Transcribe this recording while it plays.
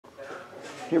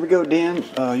Here we go, Dan.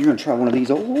 You're going to try one of these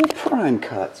old prime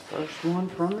cuts. First one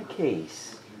from the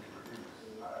case.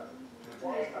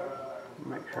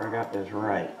 Make sure I got this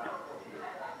right.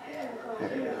 There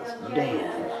it is.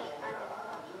 Dan.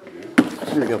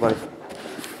 Here we go, buddy.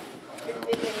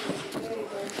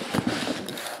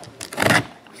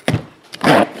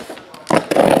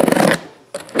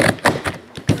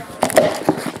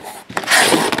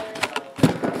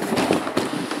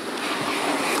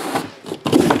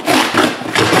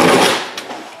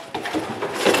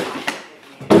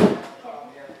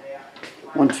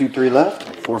 One, two, three left.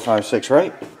 4, 5, 6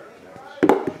 right.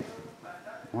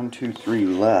 1, 2, 3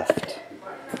 left.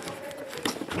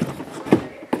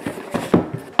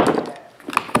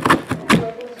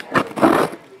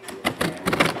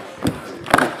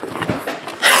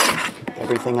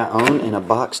 Everything I own in a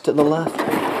box to the left.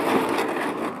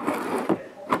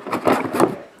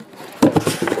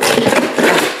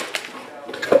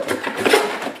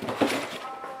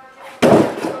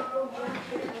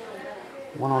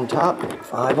 One on top,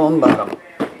 5 on bottom.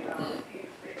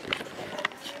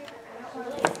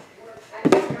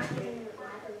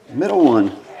 Middle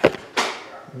one.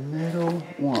 Middle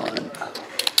one.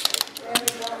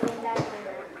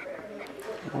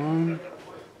 1,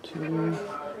 2.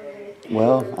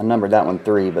 Well, I numbered that one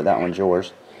 3, but that one's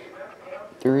yours.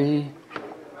 3,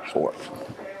 4.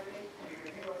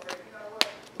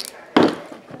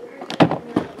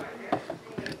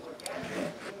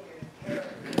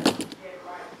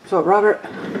 What's up, Robert?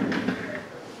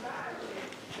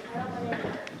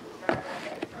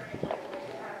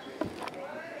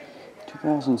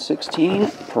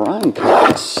 '16 Prime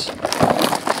Cuts.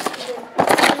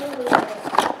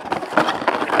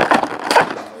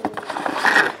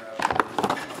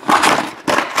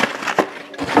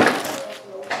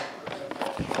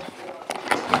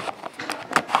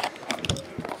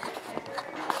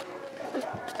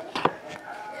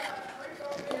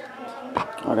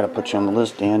 I gotta put you on the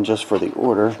list, Dan, just for the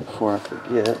order before I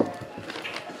forget.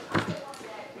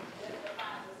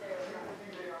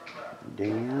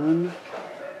 Dan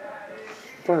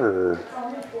Fur.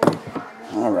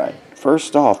 Alright,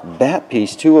 first off, bat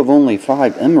piece, 2 of only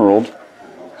 5 emerald.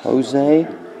 Jose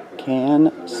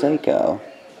Canseco.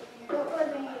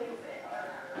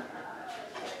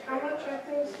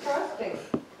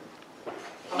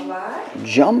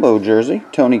 Jumbo jersey,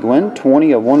 Tony Gwynn,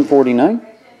 20 of 149.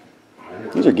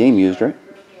 These are game used, right?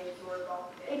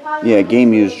 Yeah,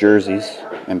 game used jerseys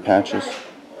and patches.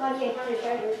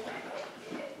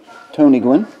 Tony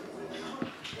Gwynn.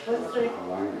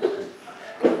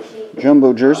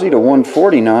 Jumbo jersey to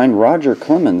 149, Roger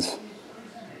Clemens.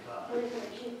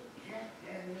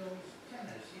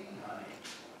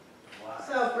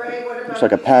 Looks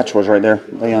like a patch was right there.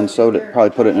 They unsewed it, probably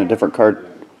put it in a different card.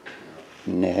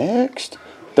 Next,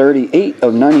 38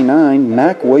 of 99,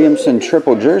 Mac Williamson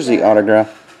triple jersey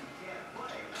autograph.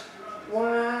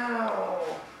 Wow.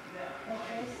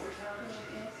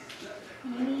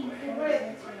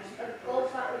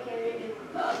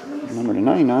 Number to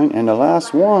 99, and the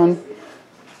last one,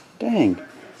 dang,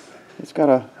 it's got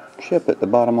a chip at the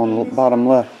bottom on the bottom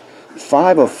left.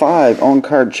 5 of 5 on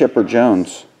card Chipper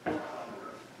Jones.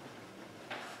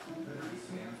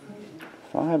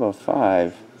 5 of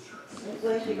 5.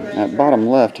 That bottom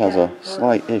left has a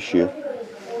slight issue.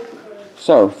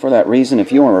 So, for that reason,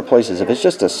 if you want to replace this, if it's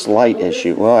just a slight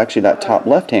issue, well, actually that top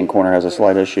left-hand corner has a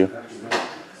slight issue.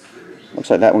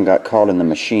 Looks like that one got caught in the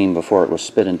machine before it was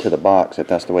spit into the box, if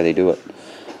that's the way they do it.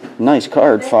 Nice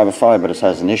card, 5 of 5, but it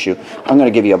has an issue. I'm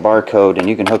going to give you a barcode, and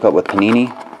you can hook up with Panini,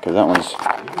 because that one's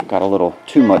got a little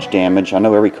too much damage. I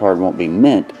know every card won't be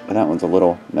mint, but that one's a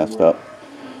little messed up.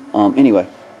 Anyway,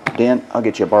 Dan, I'll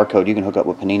get you a barcode. You can hook up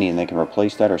with Panini, and they can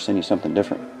replace that or send you something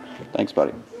different. Thanks,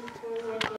 buddy.